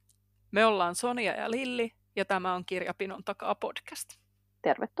Me ollaan Sonia ja Lilli, ja tämä on Kirjapinon takaa podcast.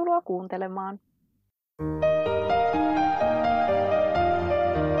 Tervetuloa kuuntelemaan.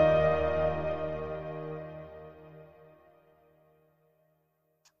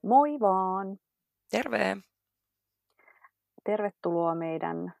 Moi vaan! Terve! Tervetuloa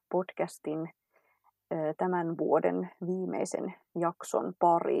meidän podcastin tämän vuoden viimeisen jakson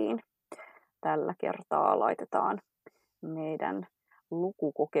pariin. Tällä kertaa laitetaan meidän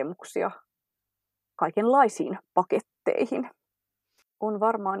lukukokemuksia kaikenlaisiin paketteihin. On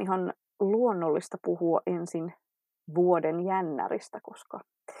varmaan ihan luonnollista puhua ensin vuoden jännäristä, koska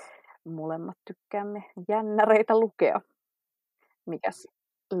molemmat tykkäämme jännäreitä lukea. Mikäs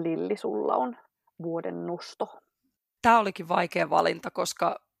Lilli sulla on vuoden nosto? Tämä olikin vaikea valinta,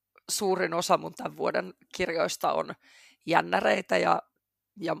 koska suurin osa mun tämän vuoden kirjoista on jännäreitä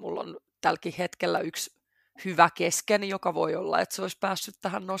ja mulla on tälläkin hetkellä yksi hyvä kesken, joka voi olla, että se olisi päässyt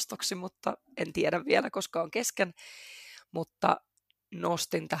tähän nostoksi, mutta en tiedä vielä, koska on kesken. Mutta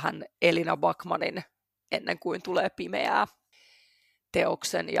nostin tähän Elina Backmanin Ennen kuin tulee pimeää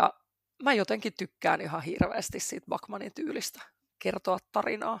teoksen ja mä jotenkin tykkään ihan hirveästi siitä Backmanin tyylistä kertoa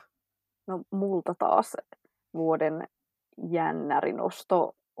tarinaa. No multa taas vuoden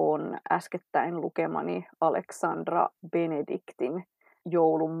jännärinosto on äskettäin lukemani Alexandra Benedictin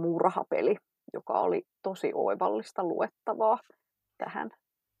Joulun murhapeli, joka oli tosi oivallista luettavaa tähän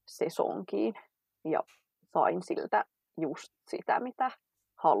sesonkiin. Ja sain siltä just sitä, mitä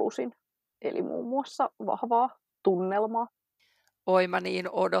halusin. Eli muun muassa vahvaa tunnelmaa. Oi, mä niin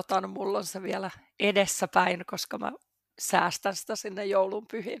odotan, mulla on se vielä edessäpäin, koska mä säästän sitä sinne joulun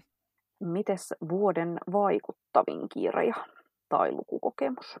pyhiin. Mites vuoden vaikuttavin kirja tai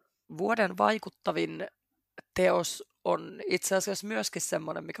lukukokemus? Vuoden vaikuttavin teos on itse asiassa myöskin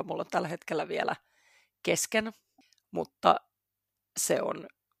semmoinen, mikä mulla on tällä hetkellä vielä kesken, mutta se on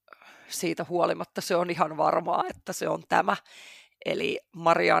siitä huolimatta, se on ihan varmaa, että se on tämä. Eli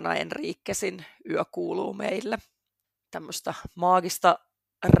Mariana Enriquezin Yö kuuluu meille. Tämmöistä maagista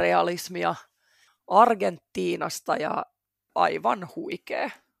realismia Argentiinasta ja aivan huikea.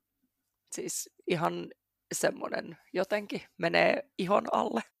 Siis ihan semmoinen jotenkin menee ihon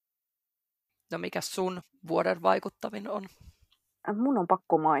alle. No mikä sun vuoden vaikuttavin on? Mun on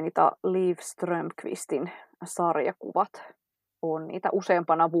pakko mainita Liv Strömqvistin sarjakuvat. Olen niitä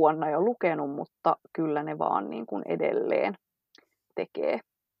useampana vuonna jo lukenut, mutta kyllä ne vaan niin kuin edelleen tekee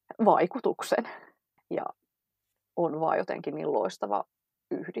vaikutuksen. Ja on vaan jotenkin niin loistava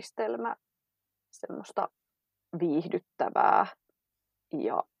yhdistelmä semmoista viihdyttävää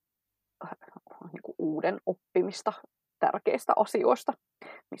ja niin kuin uuden oppimista tärkeistä asioista,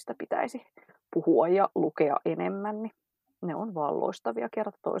 mistä pitäisi puhua ja lukea enemmän. Niin ne on vaan loistavia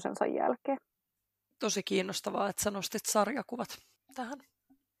kerta toisensa jälkeen. Tosi kiinnostavaa, että sä nostit sarjakuvat tähän.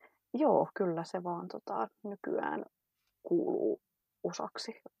 Joo, kyllä se vaan nykyään kuuluu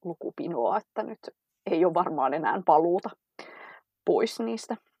osaksi lukupinoa, että nyt ei ole varmaan enää paluuta pois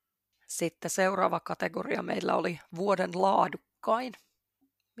niistä. Sitten seuraava kategoria meillä oli vuoden laadukkain.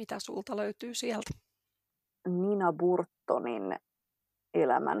 Mitä sulta löytyy sieltä? Nina Burtonin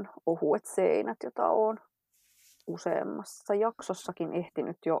Elämän ohuet seinät, jota olen useammassa jaksossakin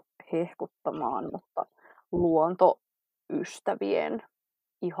ehtinyt jo hehkuttamaan, mutta luontoystävien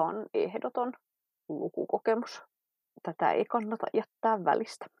ihan ehdoton lukukokemus. Tätä ei kannata jättää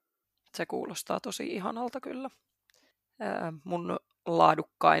välistä. Se kuulostaa tosi ihanalta kyllä. Mun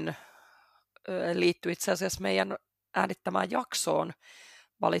laadukkain liittyy itse asiassa meidän äänittämään jaksoon.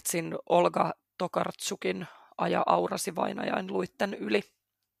 Valitsin Olga Tokarczukin Aja aurasi vainajain luitten yli.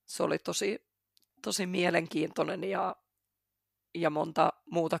 Se oli tosi mielenkiintoinen ja monta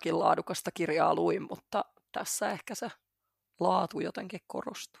muutakin laadukasta kirjaa luin, mutta tässä ehkä se laatu jotenkin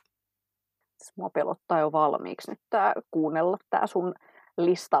korostui. Mua pelottaa jo valmiiksi nyt kuunnella tämä sun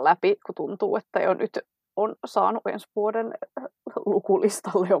lista läpi, kun tuntuu, että jo nyt on saanut ensi vuoden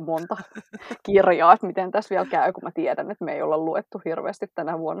lukulistalle jo monta kirjaa, että miten tässä vielä käy, kun mä tiedän, että me ei olla luettu hirveästi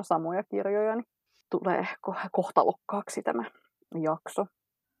tänä vuonna samoja kirjoja, niin tulee kohtalokkaaksi tämä jakso.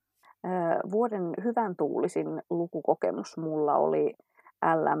 Vuoden hyvän tuulisin lukukokemus mulla oli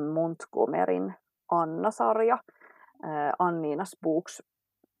L.M. Montgomeryn Anna-sarja. Anninas Books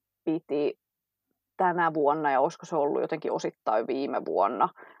piti tänä vuonna, ja olisiko se ollut jotenkin osittain viime vuonna,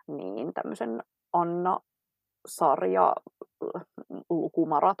 niin tämmöisen Anna-sarja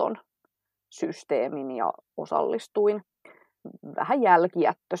lukumaraton systeemin ja osallistuin vähän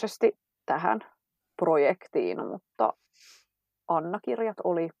jälkijättöisesti tähän projektiin, mutta Anna-kirjat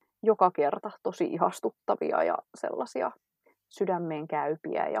oli joka kerta tosi ihastuttavia ja sellaisia sydämeen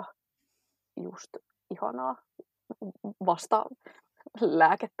käypiä ja just ihanaa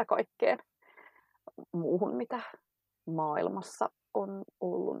lääkettä kaikkeen muuhun, mitä maailmassa on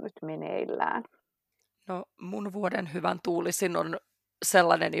ollut nyt meneillään. No mun vuoden hyvän tuulisin on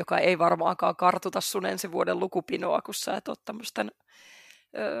sellainen, joka ei varmaankaan kartuta sun ensi vuoden lukupinoa, kun sä et ole tämmöisten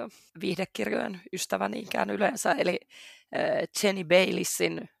viihdekirjojen ystävä niinkään yleensä. Eli Jenny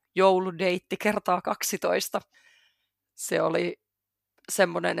Baylissin Jouludeitti kertaa 12. Se oli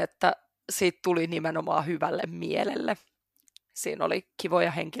semmoinen, että siitä tuli nimenomaan hyvälle mielelle. Siinä oli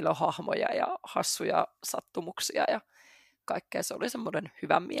kivoja henkilöhahmoja ja hassuja sattumuksia ja kaikkea. Se oli semmoinen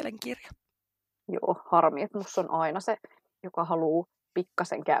hyvän mielen kirja. Joo, harmi, että musta on aina se, joka haluaa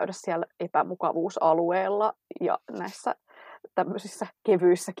pikkasen käydä siellä epämukavuusalueella ja näissä tämmöisissä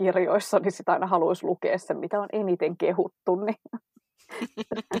kevyissä kirjoissa, niin sitä aina haluaisi lukea sen, mitä on eniten kehuttu, niin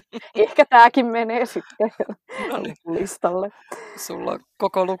ehkä tämäkin menee sitten lukulistalle. Sulla on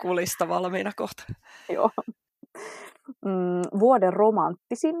koko lukulista valmiina kohta. Joo. Vuoden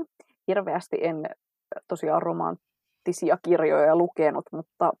romanttisin. Hirveästi en tosiaan romanttisia kirjoja lukenut,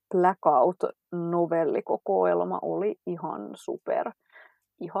 mutta Blackout-novellikokoelma oli ihan super.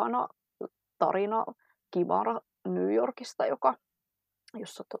 Ihana tarina Kivara New Yorkista,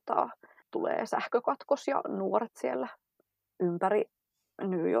 jossa tulee sähkökatkos ja nuoret siellä ympäri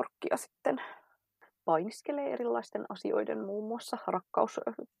New Yorkia sitten painiskelee erilaisten asioiden, muun muassa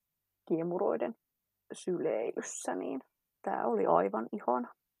rakkauskiemuroiden syleilyssä, niin tämä oli aivan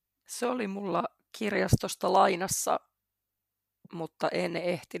ihana. Se oli mulla kirjastosta lainassa, mutta en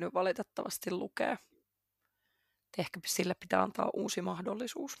ehtinyt valitettavasti lukea. Ehkä sille pitää antaa uusi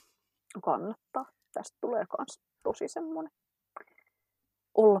mahdollisuus. Kannattaa. Tästä tulee myös tosi semmoinen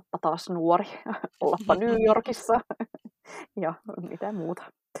ollappa taas nuori, ollappa New Yorkissa ja mitä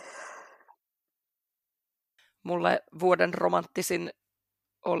muuta. Mulle vuoden romanttisin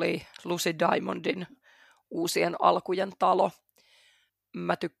oli Lucy Diamondin Uusien alkujen talo.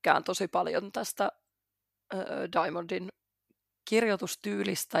 Mä tykkään tosi paljon tästä Diamondin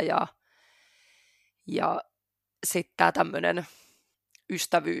kirjoitustyylistä ja sitten tämä tämmöinen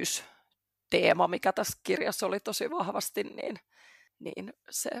ystävyysteema, mikä tässä kirjassa oli tosi vahvasti, niin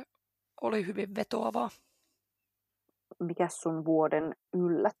se oli hyvin vetoavaa. Mikäs sun vuoden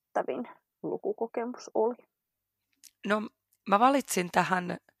yllättävin lukukokemus oli? No, mä valitsin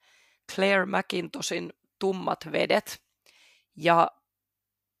tähän Claire McIntoshin Tummat vedet, ja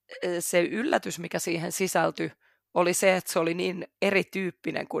se yllätys, mikä siihen sisältyi, oli se, että se oli niin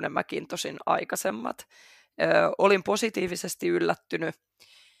erityyppinen kuin ne McIntoshin aikaisemmat. Olin positiivisesti yllättynyt.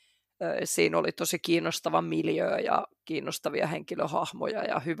 Siinä oli tosi kiinnostava miljöö ja kiinnostavia henkilöhahmoja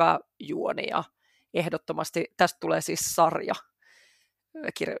ja hyvä juoni. Ja ehdottomasti tästä tulee siis sarja,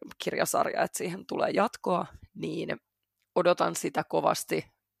 kirjasarja, että siihen tulee jatkoa, niin odotan sitä kovasti,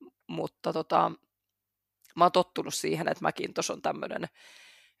 mutta mä oon tottunut siihen, että McIntosh on tämmöinen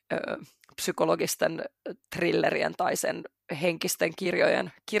psykologisten thrillerien tai sen henkisten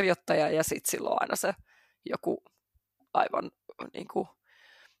kirjojen kirjoittaja, ja sitten silloin aina se joku aivan niin kuin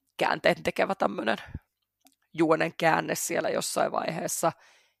käänteen tekevä tämmöinen juonen käänne siellä jossain vaiheessa,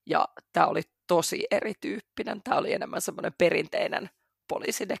 ja tämä oli tosi erityyppinen. Tämä oli enemmän semmoinen perinteinen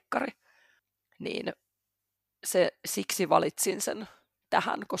poliisidekkari, niin siksi valitsin sen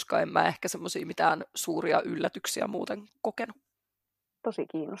tähän, koska en mä ehkä semmoisia mitään suuria yllätyksiä muuten kokenut. Tosi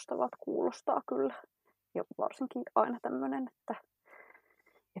kiinnostavalta kuulostaa kyllä. Ja varsinkin aina tämmöinen,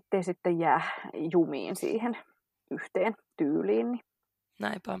 ettei sitten jää jumiin siihen yhteen tyyliin. Niin.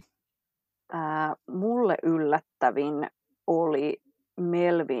 Näinpä. Mulle yllättävin oli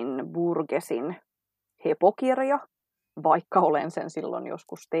Melvin Burgesin Hepokirja, vaikka olen sen silloin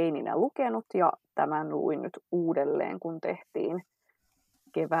joskus teininä lukenut, ja tämän luin nyt uudelleen, kun tehtiin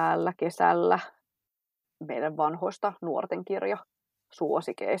keväällä, kesällä meidän vanhoista nuorten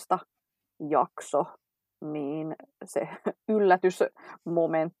kirjasuosikeista jakso, niin se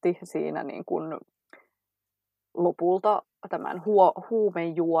yllätysmomentti siinä niin kuin lopulta tämän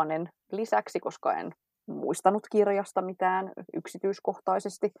huumejuonen lisäksi, koska en muistanut kirjasta mitään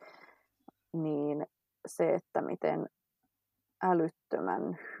yksityiskohtaisesti, niin se, että miten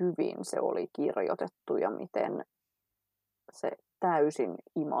älyttömän hyvin se oli kirjoitettu ja miten se täysin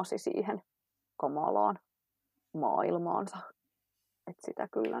imasi siihen kamalaan maailmaansa. Että sitä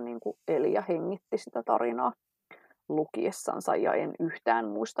kyllä niin kuin eli ja hengitti sitä tarinaa lukiessansa, ja en yhtään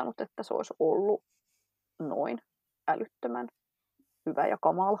muistanut, että se olisi ollut noin älyttömän hyvä ja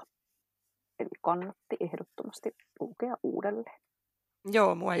kamala. Eli kannatti ehdottomasti lukea uudelleen.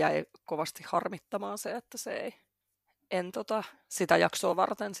 Joo, mua jäi kovasti harmittamaan se, että en sitä jaksoa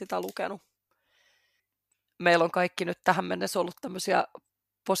varten sitä lukenut. Meillä on kaikki nyt tähän mennessä ollut tämmöisiä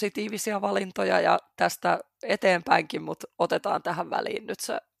positiivisia valintoja ja tästä eteenpäinkin, mutta otetaan tähän väliin nyt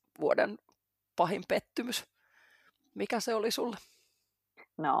se vuoden pahin pettymys. Mikä se oli sulle?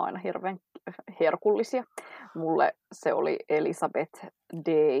 Nämä on aina hirveän herkullisia. Mulle se oli Elizabeth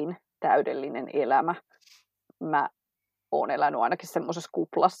Dayn Täydellinen elämä. Mä oon elänyt ainakin semmoisessa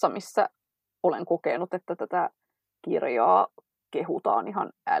kuplassa, missä olen kokenut, että tätä kirjaa kehutaan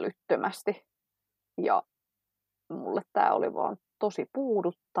ihan älyttömästi. Ja mulle tämä oli vaan tosi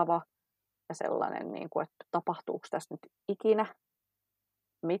puuduttava ja sellainen, niin kuin, että tapahtuuko tässä nyt ikinä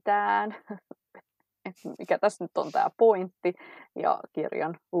mitään, mikä tässä nyt on tämä pointti. Ja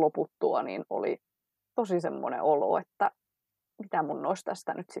kirjan loputtua niin oli tosi semmoinen olo, että mitä mun olisi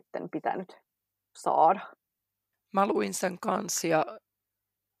tästä nyt sitten pitänyt saada. Mä luin sen kanssa ja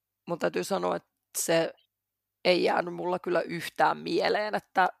mun täytyy sanoa, että se ei jäänyt mulla kyllä yhtään mieleen,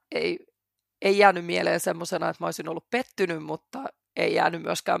 että ei jäänyt mieleen semmoisena, että mä olisin ollut pettynyt, mutta ei jäänyt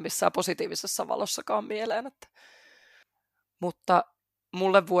myöskään missään positiivisessa valossakaan mieleen. Mutta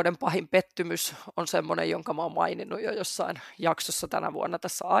mulle vuoden pahin pettymys on semmoinen, jonka mä oon maininnut jo jossain jaksossa tänä vuonna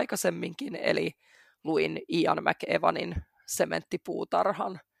tässä aikaisemminkin, eli luin Ian McEvanin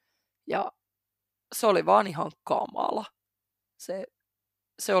Sementtipuutarhan, ja se oli vaan ihan kamala.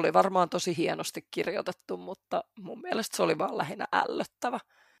 Se oli varmaan tosi hienosti kirjoitettu, mutta mun mielestä se oli vaan lähinnä ällöttävä.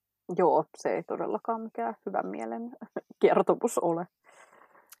 Joo, se ei todellakaan mikään hyvän mielen kertomus ole.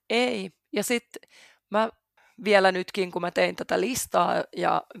 Ei, ja sitten mä vielä nytkin, kun mä tein tätä listaa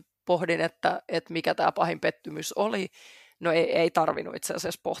ja pohdin, että mikä tämä pahin pettymys oli, no ei tarvinnut itse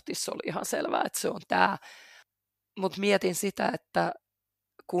asiassa pohtia, se oli ihan selvää, että se on tämä. Mutta mietin sitä, että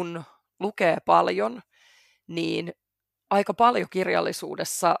kun lukee paljon, niin aika paljon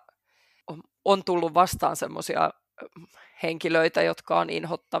kirjallisuudessa on tullut vastaan semmoisia henkilöitä, jotka on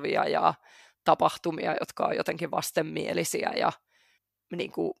inhottavia ja tapahtumia, jotka on jotenkin vastenmielisiä ja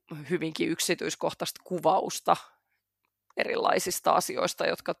niin kuin hyvinkin yksityiskohtaista kuvausta erilaisista asioista,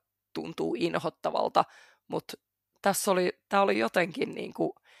 jotka tuntuu inhottavalta, mutta tämä oli jotenkin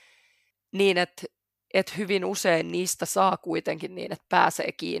niin että hyvin usein niistä saa kuitenkin niin, että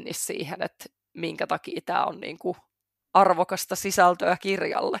pääsee kiinni siihen, että minkä takia tämä on niin kuin arvokasta sisältöä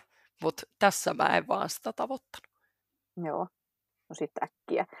kirjalle, mutta tässä mä en vaan sitä tavoittanut. Joo, no sitten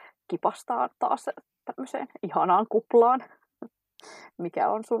äkkiä kipastaa taas tämmöiseen ihanaan kuplaan. Mikä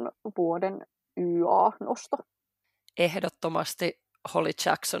on sun vuoden YA-nosto? Ehdottomasti Holly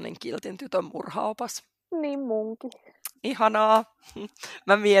Jacksonin Kiltin tytön murhaopas. Niin munkin. Ihanaa.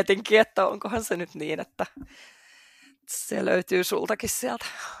 Mä mietinkin, että onkohan se nyt niin, että se löytyy sultakin sieltä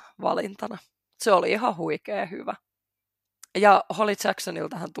valintana. Se oli ihan huikea hyvä. Ja Holly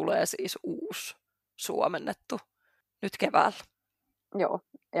Jacksoniltahan tulee siis uusi suomennettu nyt keväällä. Joo,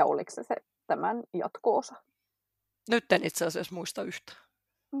 ja oliko se tämän jatko-osa? Nyt en itse asiassa muista yhtään.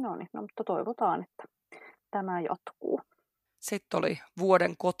 No niin, no, mutta toivotaan, että tämä jatkuu. Sitten oli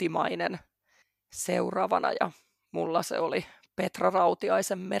vuoden kotimainen seuraavana ja mulla se oli Petra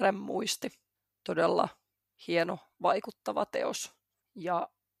Rautiaisen Merenmuisti. Todella hieno, vaikuttava teos. Ja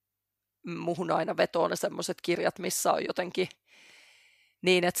muhun aina vetoo ne semmoiset kirjat, missä on jotenkin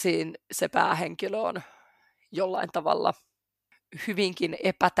niin, että siinä se päähenkilö on jollain tavalla hyvinkin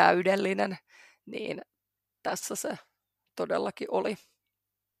epätäydellinen, niin tässä se todellakin oli.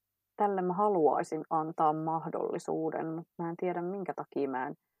 Tälle mä haluaisin antaa mahdollisuuden, mutta mä en tiedä minkä takia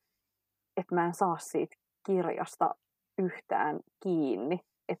mä en saa siitä kirjasta yhtään kiinni,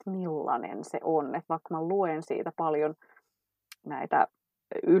 että millainen se on. Että vaikka mä luen siitä paljon näitä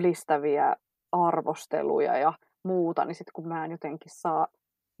ylistäviä arvosteluja ja muuta, niin sitten kun mä en jotenkin saa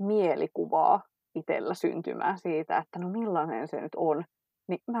mielikuvaa itsellä syntymään siitä, että no millainen se nyt on,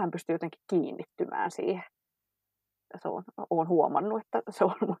 niin mä en pysty jotenkin kiinnittymään siihen. Olen huomannut, että se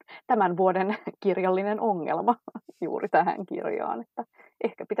on mun tämän vuoden kirjallinen ongelma juuri tähän kirjaan, että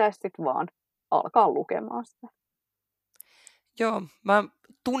ehkä pitäisi sitten vaan alkaa lukemaan sitä. Joo, mä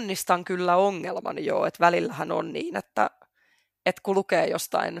tunnistan kyllä ongelmani jo, että välillähän on niin, että kun lukee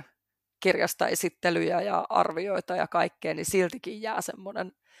jostain kirjasta esittelyjä ja arvioita ja kaikkea, niin siltikin jää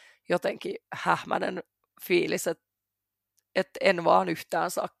semmoinen jotenkin hähmäinen fiilis, että en vaan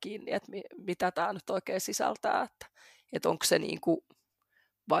yhtään saa kiinni, että mitä tämä nyt oikein sisältää, että onko se niin kuin,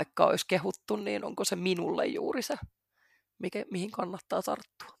 vaikka olisi kehuttu, niin onko se minulle juuri se, mihin kannattaa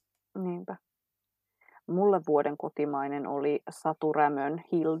tarttua. Niinpä. Mulle vuoden kotimainen oli Satu Rämön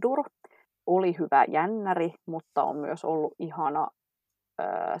Hildur. Oli hyvä jännäri, mutta on myös ollut ihana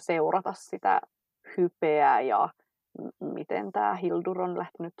seurata sitä hypeä ja miten tämä Hildur on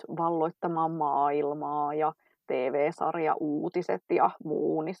lähtenyt valloittamaan maailmaa ja TV-sarja, uutiset ja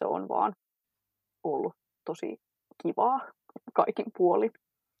muu, niin se on vaan ollut tosi kivaa kaikin puolin.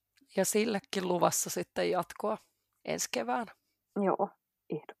 Ja sillekin luvassa sitten jatkoa ensi keväänä. Joo,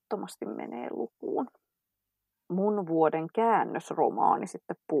 ehdottomasti menee lukuun. Mun vuoden käännösromaani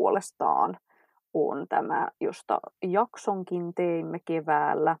sitten puolestaan on tämä, josta jaksonkin teimme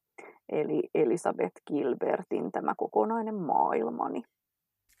keväällä, eli Elizabeth Gilbertin Tämä kokonainen maailmani.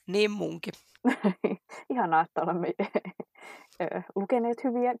 Niin munkin. Ihanaa, että olemme lukeneet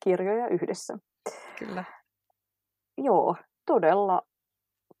hyviä kirjoja yhdessä. Kyllä. Joo, todella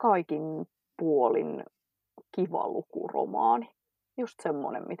kaikin puolin kiva lukuromaani. Just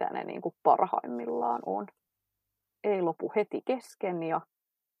semmoinen, mitä ne niinku parhaimmillaan on. Ei lopu heti kesken ja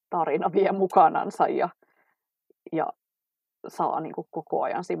tarina vie mukanansa ja saa niinku koko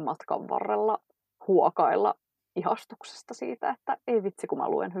ajan siinä matkan varrella huokailla ihastuksesta siitä, että ei vitsi, kun mä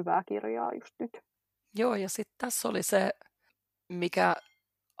luen hyvää kirjaa just nyt. Joo, ja sitten tässä oli se, mikä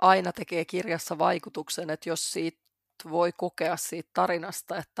aina tekee kirjassa vaikutuksen, että jos siitä voi kokea siitä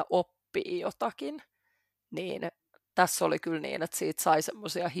tarinasta, että oppii jotakin, niin tässä oli kyllä niin, että siitä sai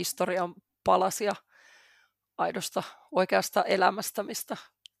semmoisia historian palasia aidosta oikeasta elämästä, mistä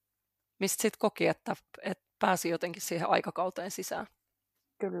sitten koki, että pääsi jotenkin siihen aikakauteen sisään.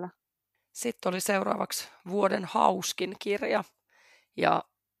 Kyllä. Sitten oli seuraavaksi vuoden hauskin kirja, ja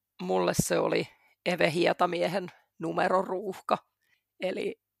mulle se oli Eve Hietamiehen Numeroruuhka,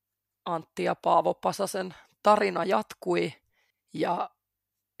 eli Antti ja Paavo Pasasen tarina jatkui, ja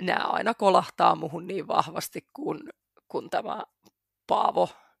nämä aina kolahtaa muhun niin vahvasti, kun tämä Paavo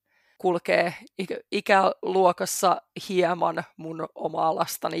kulkee ikäluokassa hieman mun omaa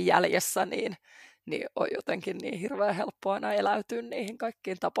lastani jäljessä, niin on jotenkin niin hirveän helppo aina eläytyä niihin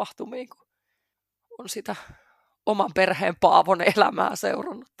kaikkiin tapahtumiin, kun on sitä oman perheen Paavon elämää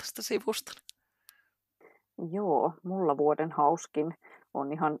seurannut tästä sivusta. Joo, mulla vuoden hauskin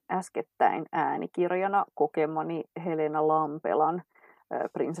on ihan äskettäin äänikirjana kokemani Helena Lampelan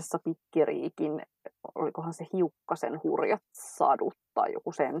Prinsessa Pikkiriikin, olikohan se Hiukkasen hurjat sadut tai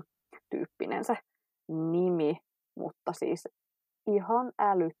joku sen tyyppinen se nimi, mutta siis ihan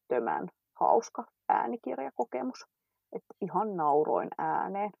älyttömän hauska äänikirjakokemus, että ihan nauroin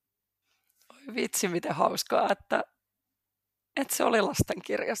ääneen. Oi vitsi, miten hauskaa, että se oli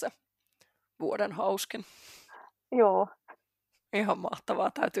lastenkirja se vuoden hauskin. Joo. Ihan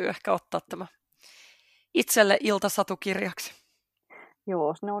mahtavaa, täytyy ehkä ottaa tämä itselle iltasatukirjaksi.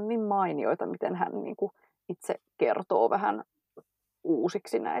 Joo, ne on niin mainioita, miten hän niinku itse kertoo vähän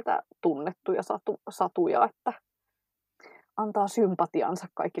uusiksi näitä tunnettuja satuja, että antaa sympatiansa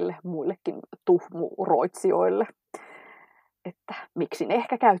kaikille muillekin tuhmuroitsijoille, että miksi ne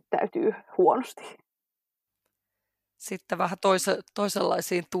ehkä käyttäytyy huonosti. Sitten vähän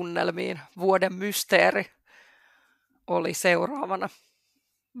toisenlaisiin tunnelmiin. Vuoden mysteeri oli seuraavana.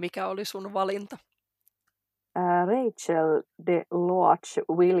 Mikä oli sun valinta? Rachel de Loach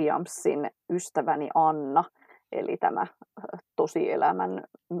Williamsin Ystäväni Anna, eli tämä tosielämän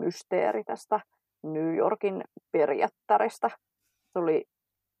mysteeri tästä New Yorkin perijättärestä. Se oli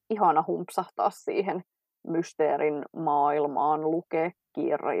ihana humpsahtaa siihen mysteerin maailmaan, lukea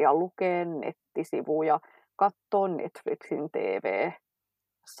kirja, lukea nettisivuja, katsoa Netflixin TV-sarja.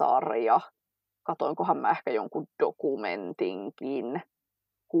 Katoinkohan mä ehkä jonkun dokumentinkin.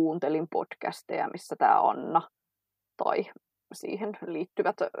 Kuuntelin podcasteja, missä tämä Anna tai siihen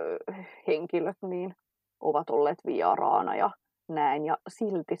liittyvät henkilöt niin ovat olleet vieraana ja näin. Ja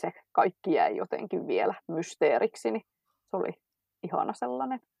silti se kaikki jäi jotenkin vielä mysteeriksi, niin se oli ihana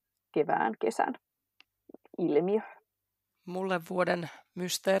sellainen kesän ilmiö. Mulle vuoden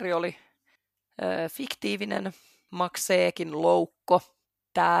mysteeri oli fiktiivinen Maxeekin loukko.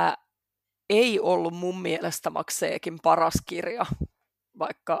 Tämä ei ollut mun mielestä Maxeekin paras kirja,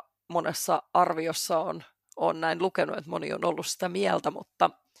 vaikka monessa arviossa on näin lukenut, että moni on ollut sitä mieltä,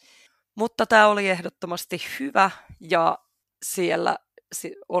 mutta tämä oli ehdottomasti hyvä, ja siellä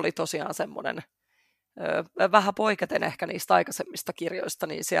oli tosiaan semmoinen, vähän poiketen ehkä niistä aikaisemmista kirjoista,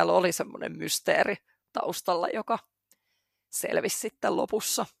 niin siellä oli semmoinen mysteeri taustalla, joka selvisi sitten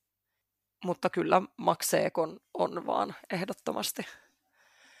lopussa. Mutta kyllä Maxeek on vaan ehdottomasti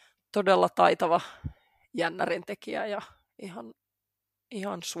todella taitava jännärintekijä ja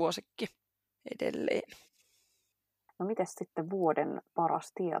ihan suosikki edelleen. No mites sitten vuoden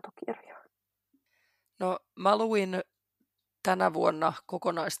paras tietokirja? No mä luin tänä vuonna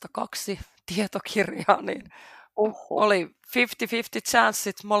kokonaista 2 tietokirjaa, niin oli 50-50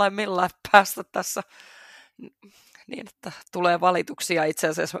 chanssit molemmilla päästä tässä niin, että tulee valituksia. Itse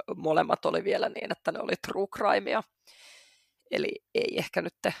asiassa molemmat oli vielä niin, että ne oli true crimea. Eli ei ehkä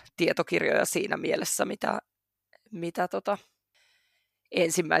nyt tietokirjoja siinä mielessä, mitä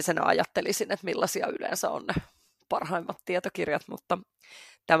ensimmäisenä ajattelisin, että millaisia yleensä on ne parhaimmat tietokirjat, mutta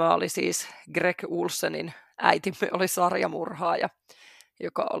tämä oli siis Greg Olsenin Äitimme oli sarjamurhaaja,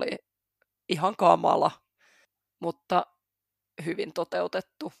 joka oli ihan kamala, mutta hyvin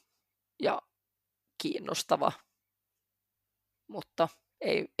toteutettu ja kiinnostava. Mutta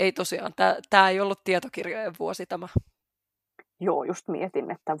ei tosiaan, tämä ei ollut tietokirjojen vuosi tämä. Joo, just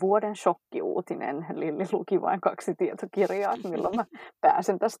mietin, että vuoden shokkiuutinen. Lilli luki vain 2 tietokirjaa, että milloin mä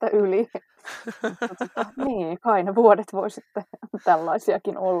pääsen tästä yli. Niin, kai ne vuodet voi sitten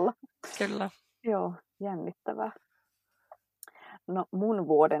tällaisiakin olla. Kyllä. Joo, jännittävää. No mun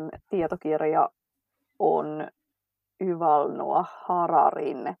vuoden tietokirja on Yuval Noah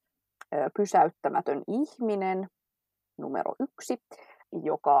Hararin Pysäyttämätön ihminen, numero 1,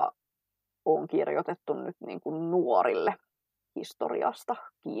 joka on kirjoitettu nyt niin kuin nuorille historiasta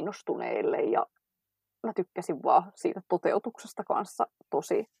kiinnostuneille, ja mä tykkäsin vaan siitä toteutuksesta kanssa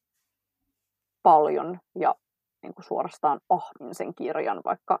tosi paljon ja niin kuin suorastaan ahmin sen kirjan,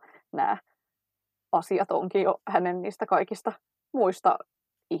 vaikka nämä asiat onkin jo hänen niistä kaikista muista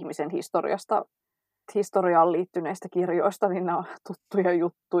ihmisen historiaan liittyneistä kirjoista, niin nämä on tuttuja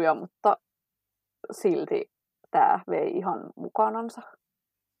juttuja, mutta silti tämä vei ihan mukanansa.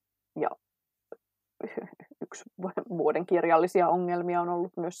 Ja yksi vuoden kirjallisia ongelmia on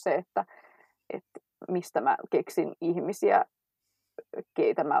ollut myös se, että mistä mä keksin ihmisiä,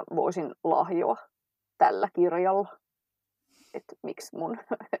 keitä mä voisin lahjoa tällä kirjalla. Että miksi mun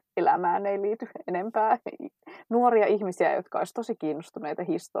elämään ei liity enempää nuoria ihmisiä, jotka olisivat tosi kiinnostuneita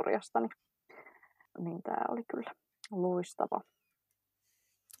historiasta. Niin tämä oli kyllä loistava.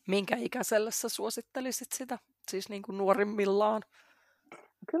 Minkä ikäiselle sä suosittelisit sitä? Siis niin kuin nuorimmillaan?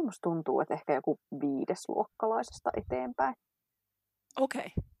 Kyllä musta tuntuu, että ehkä joku 5-luokkalaisesta eteenpäin.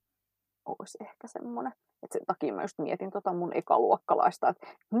 Okei. Olisi ehkä semmoinen. Et sen takia mä just mietin mun ekaluokkalaista, että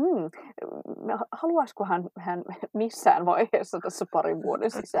haluaisiko hän missään vaiheessa tässä parin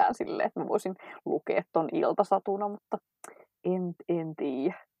vuoden sisään silleen, että mä voisin lukea ton iltasatuna, mutta en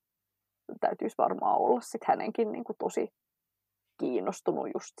tiedä. Täytyisi varmaan olla sit hänenkin niin kuin tosi kiinnostunut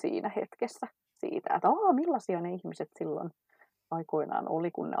just siinä hetkessä siitä, että millaisia ne ihmiset silloin aikoinaan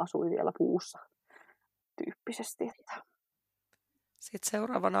oli, kun ne asui vielä puussa tyyppisesti. Että. Sitten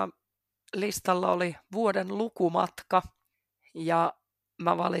seuraavana listalla oli vuoden lukumatka, ja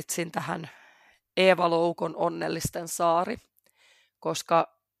mä valitsin tähän Eeva Loukon Onnellisten saari,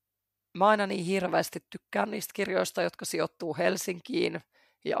 koska mä aina niin hirveästi tykkään niistä kirjoista, jotka sijoittuu Helsinkiin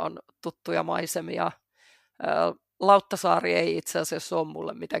ja on tuttuja maisemia. Lauttasaari ei itse asiassa ole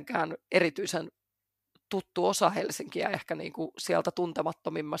mulle mitenkään erityisen tuttu osa Helsinkiä, ehkä niin kuin sieltä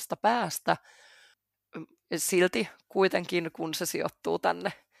tuntemattomimmasta päästä. Silti kuitenkin, kun se sijoittuu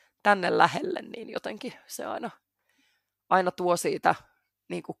tänne lähelle, niin jotenkin se aina tuo siitä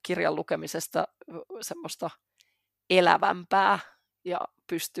niin kuin kirjan lukemisesta semmoista elävämpää ja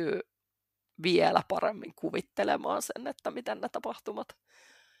pystyy vielä paremmin kuvittelemaan sen, että miten ne tapahtumat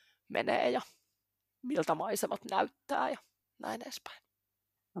menee ja miltä maisemat näyttää ja näin edespäin.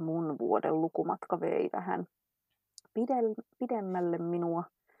 Mun vuoden lukumatka vei vähän pidemmälle minua.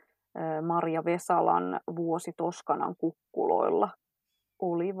 Marja Vesalan Vuosi Toskanan kukkuloilla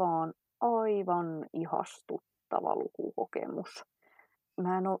oli vaan aivan ihastuttava lukukokemus.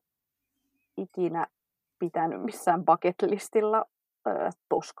 Mä en ole ikinä pitänyt missään bucket-listillä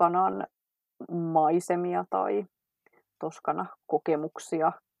Toskanan maisemia tai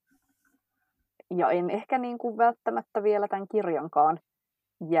Toskana-kokemuksia. Ja en ehkä niin kuin välttämättä vielä tämän kirjankaan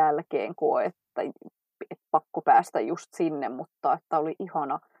jälkeen koe, että pakko päästä just sinne, mutta että oli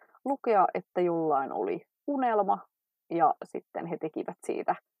ihana lukea, että jollain oli unelma ja sitten he tekivät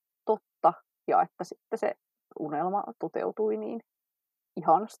siitä totta ja että sitten se unelma toteutui niin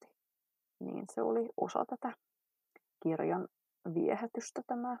ihanasti. Niin se oli osa tätä kirjan viehätystä,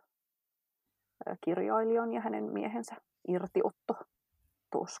 tämä kirjailijan ja hänen miehensä irtiotto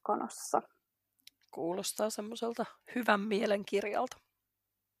Toskanassa. Kuulostaa semmoiselta hyvän mielen kirjalta.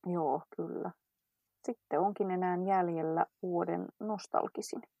 Joo, kyllä. Sitten onkin enää jäljellä vuoden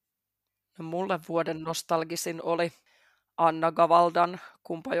nostalgisin. No, mulle vuoden nostalgisin oli Anna Gavaldan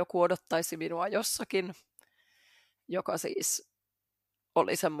Kumpa joku odottaisi minua jossakin, joka siis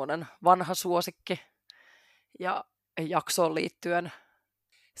oli semmoinen vanha suosikki. Ja jaksoon liittyen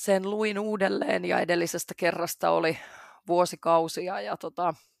sen luin uudelleen ja edellisestä kerrasta oli vuosikausia. Ja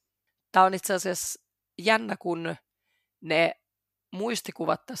tämä on itse asiassa jännä, kun ne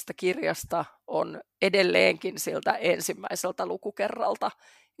muistikuvat tästä kirjasta on edelleenkin siltä ensimmäiseltä lukukerralta.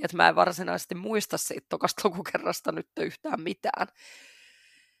 Että mä en varsinaisesti muista siitä tokasta lukukerrasta nyt yhtään mitään.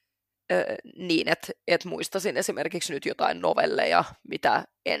 Niin, että muistasin esimerkiksi nyt jotain novelleja, mitä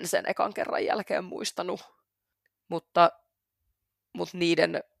en sen ekan kerran jälkeen muistanut. mutta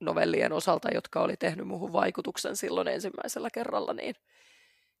niiden novellien osalta, jotka oli tehnyt muuhun vaikutuksen silloin ensimmäisellä kerralla,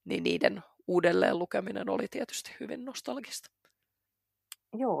 niin niiden uudelleen lukeminen oli tietysti hyvin nostalgista.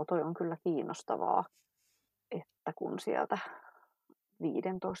 Joo, toi on kyllä kiinnostavaa, että kun sieltä 15-20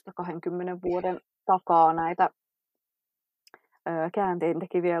 vuoden takaa näitä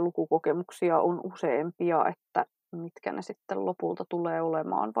käänteentekeviä lukukokemuksia on useampia, että mitkä ne sitten lopulta tulee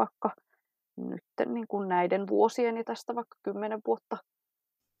olemaan vaikka nyt niin kuin näiden vuosien ja tästä vaikka 10 vuotta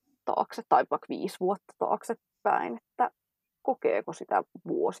taakse tai vaikka 5 vuotta taaksepäin, että kokeeko sitä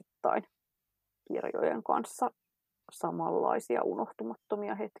vuosittain kirjojen kanssa samanlaisia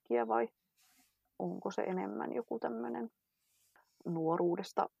unohtumattomia hetkiä vai onko se enemmän joku tämmöinen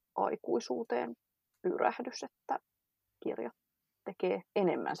nuoruudesta aikuisuuteen pyrähdys, että kirjat tekee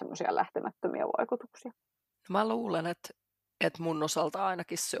enemmän semmoisia lähtemättömiä vaikutuksia. Mä luulen, että mun osalta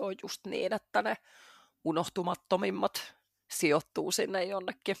ainakin se on just niin, että ne unohtumattomimmat sijoittuu sinne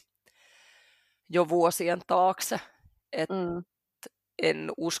jonnekin jo vuosien taakse.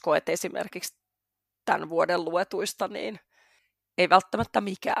 En usko, että esimerkiksi tämän vuoden luetuista niin ei välttämättä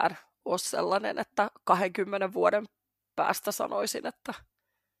mikään ole sellainen, että 20 vuoden päästä sanoisin,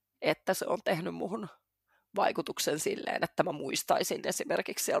 että se on tehnyt muhun vaikutuksen silleen, että mä muistaisin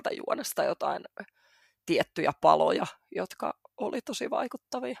esimerkiksi sieltä juonesta jotain tiettyjä paloja, jotka oli tosi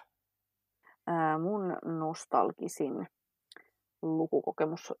vaikuttavia. Mun nostalgisin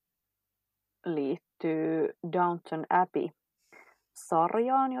lukukokemus liittyy Downton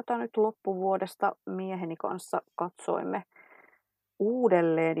Abbey-sarjaan, jota nyt loppuvuodesta mieheni kanssa katsoimme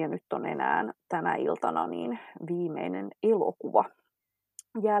uudelleen, ja nyt on enää tänä iltana niin viimeinen elokuva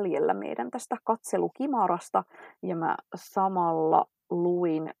jäljellä meidän tästä katselukimarasta, ja mä samalla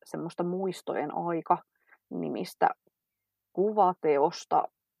luin semmoista Muistojen aika-nimistä kuvateosta,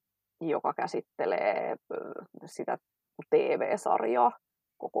 joka käsittelee sitä TV-sarjaa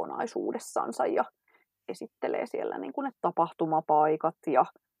kokonaisuudessansa ja esittelee siellä niin kuin ne tapahtumapaikat ja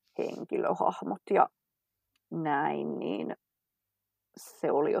henkilöhahmot ja näin, niin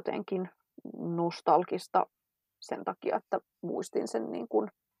se oli jotenkin nostalgista sen takia, että muistin sen niin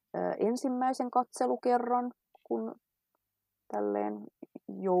kuin ensimmäisen katselukerran, kun tälleen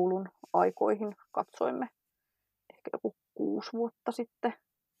joulun aikoihin katsoimme ehkä joku 6 vuotta sitten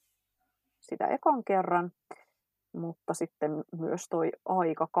sitä ekan kerran, mutta sitten myös toi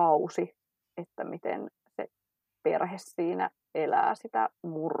aikakausi, että miten se perhe siinä elää sitä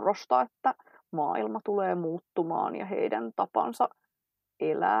murrosta, että maailma tulee muuttumaan ja heidän tapansa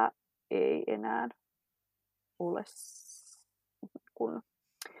elää ei enää ole kun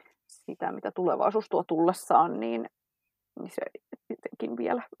sitä, mitä tulevaisuus tuo tullessaan, niin se jotenkin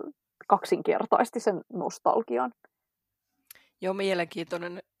vielä kaksinkertaisti sen nostalgian. Joo,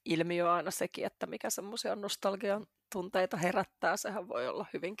 mielenkiintoinen ilmiö aina sekin, että mikä semmoisia nostalgian tunteita herättää. Sehän voi olla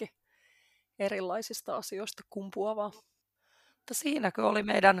hyvinkin erilaisista asioista kumpuavaa. Mutta siinäkö oli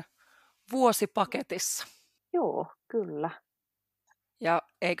meidän vuosipaketissa? Joo, kyllä. Ja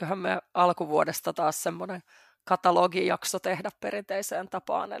eiköhän me alkuvuodesta taas semmoinen katalogijakso tehdä perinteiseen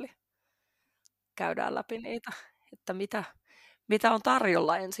tapaan, eli käydään läpi niitä, että mitä on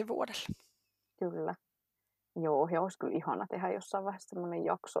tarjolla ensi vuodelle. Kyllä. Joo, ja olisi kyllä ihana tehdä jossain vaiheessa semmoinen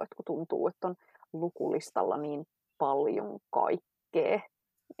jakso, että kun tuntuu, että on lukulistalla niin paljon kaikkea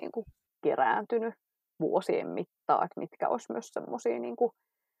niin kuin kerääntynyt vuosien mittaan, että mitkä olisi myös semmoisia, niin kuin,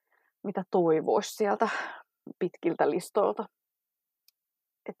 mitä toivoisi sieltä pitkiltä listoilta,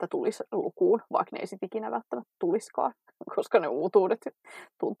 että tulisi lukuun, vaikka ne ei sitten ikinä välttämättä tulisikaan, koska ne uutuudet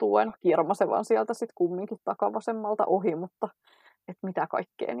tuntuu aina kirmasevan sieltä sitten kumminkin takavasemmalta ohi, mutta että mitä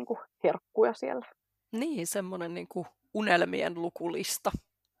kaikkea niin kuin herkkuja siellä. Niin, semmoinen niin kuin unelmien lukulista.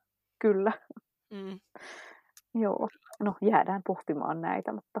 Kyllä. Joo, no jäädään pohtimaan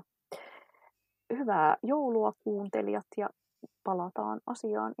näitä, mutta hyvää joulua kuuntelijat ja palataan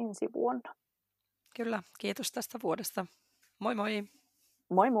asiaan ensi vuonna. Kyllä, kiitos tästä vuodesta. Moi moi!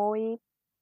 Moi moi!